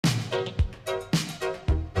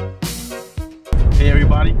Hey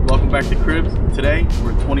everybody, welcome back to Cribs. Today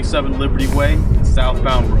we're at 27 Liberty Way in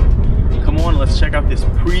southbound Brook. Come on, let's check out this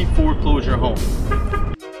pre-foreclosure home.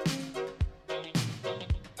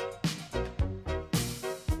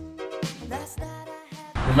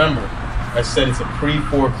 Remember, I said it's a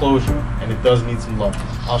pre-foreclosure and it does need some love.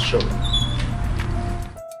 I'll show you.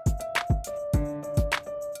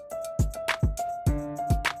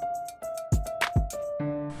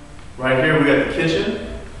 Right here we got the kitchen.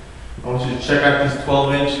 I want you to check out these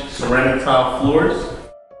 12-inch ceramic tile floors.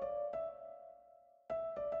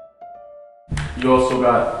 You also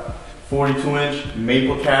got 42-inch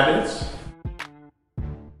maple cabinets.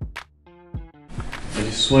 If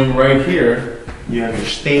you swing right here, you have your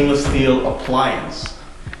stainless steel appliance.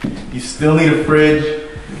 You still need a fridge,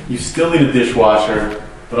 you still need a dishwasher,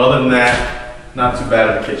 but other than that, not too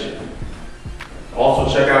bad of a kitchen.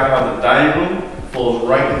 Also check out how the dining room flows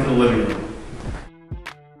right into the living room.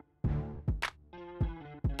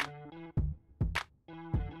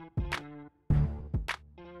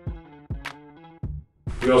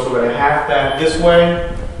 We also got a half bath this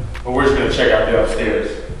way, but we're just gonna check out the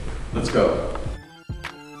upstairs. Let's go.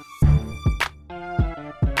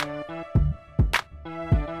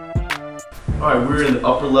 All right, we're in the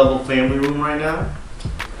upper level family room right now.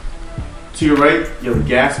 To your right, you have a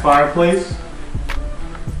gas fireplace.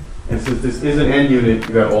 And since this is an end unit,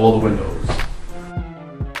 you got all the windows.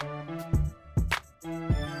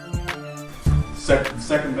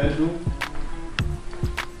 Second bedroom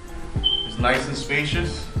is nice and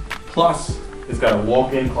spacious. Plus, it's got a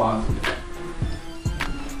walk-in closet.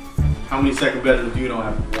 How many second bedrooms do you know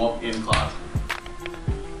have a walk-in closet?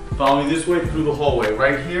 Follow me this way through the hallway.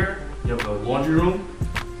 Right here, you have a laundry room.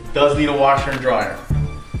 It does need a washer and dryer.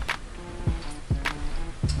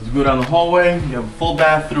 Let's go down the hallway. You have a full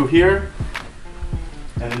bath through here.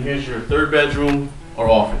 And then here's your third bedroom or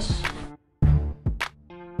office.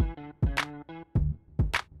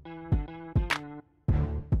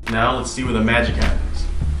 Now let's see where the magic happens.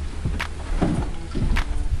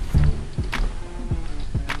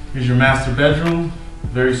 Here's your master bedroom,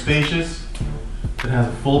 very spacious. It has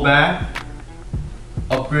a full bath,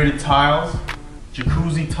 upgraded tiles,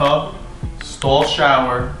 jacuzzi tub, stall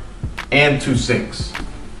shower, and 2 sinks.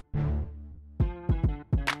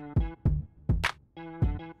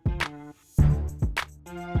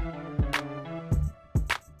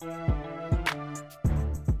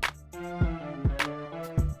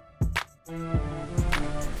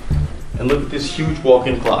 And look at this huge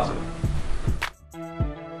walk-in closet.